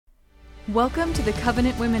Welcome to the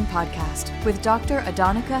Covenant Women Podcast with Dr.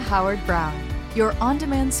 Adonica Howard-Brown, your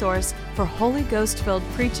on-demand source for Holy Ghost-filled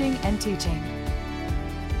preaching and teaching.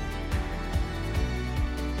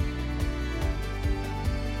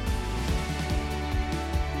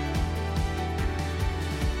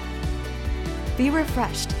 Be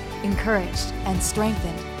refreshed, encouraged, and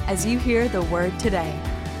strengthened as you hear the word today.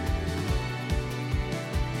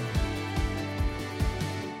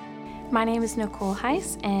 My name is Nicole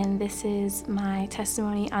Hice, and this is my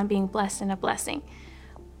testimony on being blessed and a blessing.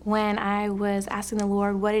 When I was asking the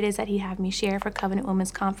Lord what it is that He had me share for Covenant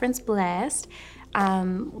Women's Conference Blessed,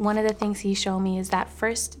 one of the things He showed me is that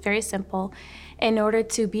first, very simple, in order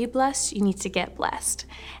to be blessed, you need to get blessed.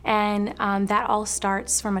 And that all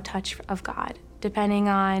starts from a touch of God, depending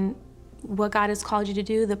on what God has called you to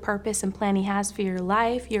do, the purpose and plan He has for your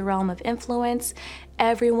life, your realm of influence.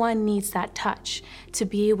 Everyone needs that touch to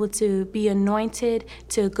be able to be anointed,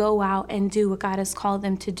 to go out and do what God has called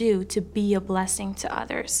them to do, to be a blessing to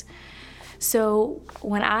others. So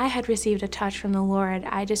when I had received a touch from the Lord,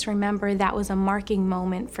 I just remember that was a marking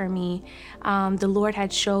moment for me. The Lord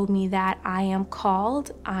had showed me that I am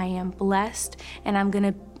called, I am blessed, and I'm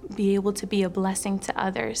going to be able to be a blessing to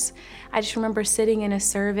others. I just remember sitting in a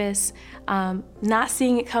service, not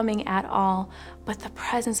seeing it coming at all, but the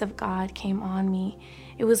presence of God came on me.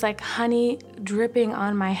 It was like honey dripping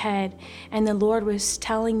on my head, and the Lord was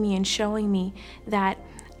telling me and showing me that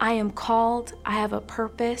I am called, I have a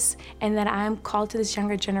purpose, and that I am called to this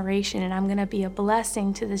younger generation, and I'm going to be a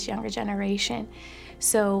blessing to this younger generation.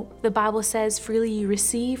 So the Bible says, freely you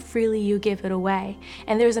receive, freely you give it away.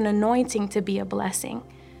 And there's an anointing to be a blessing.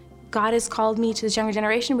 God has called me to this younger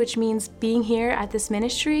generation, which means being here at this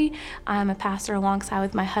ministry. I'm a pastor alongside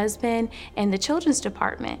with my husband and the children's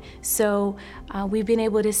department. So we've been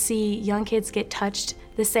able to see young kids get touched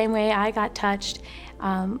the same way I got touched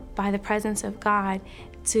by the presence of God,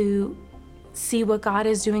 to see what God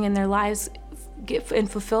is doing in their lives and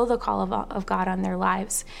fulfill the call of God on their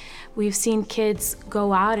lives. We've seen kids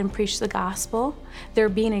go out and preach the gospel. They're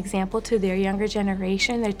being an example to their younger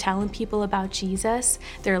generation. They're telling people about Jesus.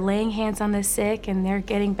 They're laying hands on the sick and they're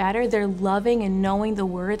getting better. They're loving and knowing the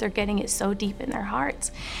word. They're getting it so deep in their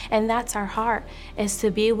hearts. And that's our heart, is to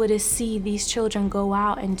be able to see these children go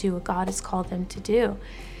out and do what God has called them to do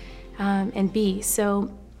and be.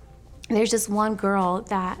 So there's just one girl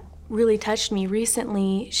that really touched me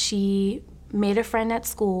recently. She made a friend at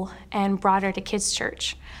school and brought her to kids'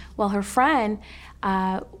 church. Well, her friend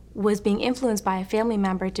was being influenced by a family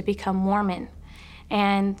member to become Mormon.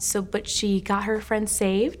 But she got her friend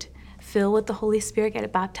saved, filled with the Holy Spirit,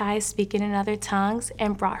 got baptized, speaking in other tongues,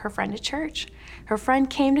 and brought her friend to church. Her friend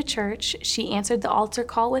came to church. She answered the altar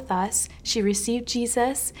call with us. She received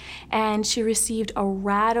Jesus, and she received a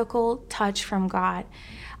radical touch from God.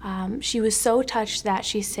 She was so touched that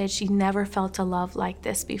she said she never felt a love like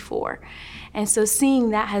this before. And so seeing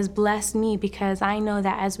that has blessed me, because I know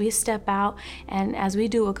that as we step out and as we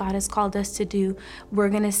do what God has called us to do, we're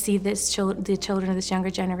going to see the children of this younger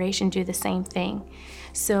generation do the same thing.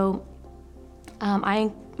 So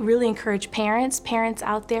I really encourage parents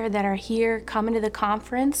out there that are here coming to the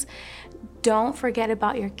conference. Don't forget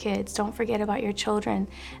about your kids. Don't forget about your children.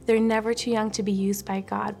 They're never too young to be used by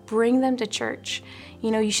God. Bring them to church.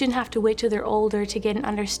 You shouldn't have to wait till they're older to get an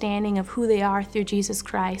understanding of who they are through Jesus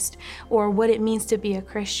Christ or what it means to be a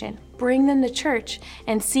Christian. Bring them to church,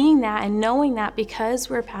 and seeing that and knowing that, because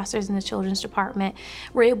we're pastors in the children's department,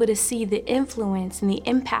 we're able to see the influence and the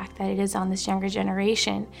impact that it is on this younger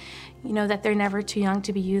generation. That they're never too young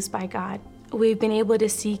to be used by God. We've been able to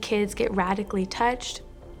see kids get radically touched.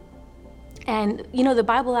 And, the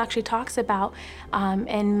Bible actually talks about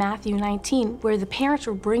in Matthew 19, where the parents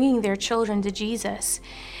were bringing their children to Jesus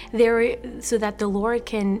so that the Lord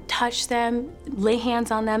can touch them, lay hands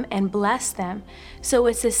on them, and bless them. So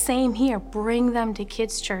it's the same here. Bring them to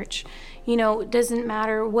kids' church. It doesn't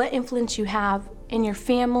matter what influence you have in your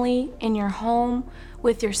family, in your home,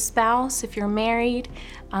 with your spouse, if you're married,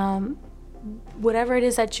 whatever it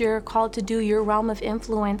is that you're called to do, your realm of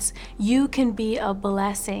influence, you can be a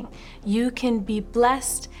blessing. You can be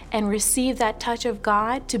blessed and receive that touch of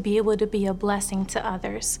God to be able to be a blessing to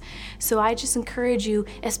others. So I just encourage you,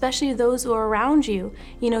 especially those who are around you.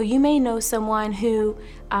 You may know someone who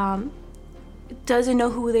doesn't know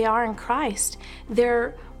who they are in Christ.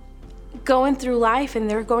 They're going through life and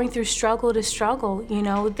they're going through struggle to struggle.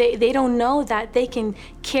 They don't know that they can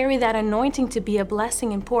carry that anointing to be a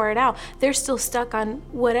blessing and pour it out. They're still stuck on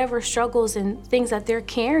whatever struggles and things that they're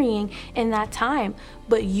carrying in that time.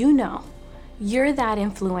 But you're that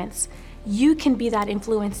influence. you can be that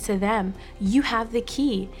influence to them. You have the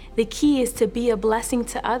key. The key is to be a blessing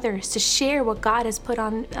to others, to share what God has put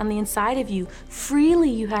on the inside of you. Freely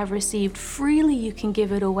you have received, freely you can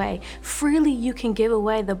give it away. Freely you can give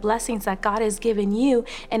away the blessings that God has given you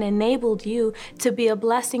and enabled you to be a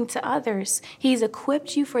blessing to others. He's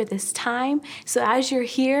equipped you for this time. So as you're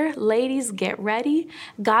here, ladies, get ready.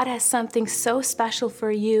 God has something so special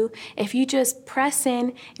for you. If you just press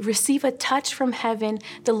in, receive a touch from heaven,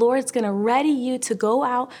 the Lord's going to ready you to go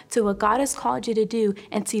out to what God has called you to do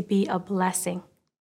and to be a blessing.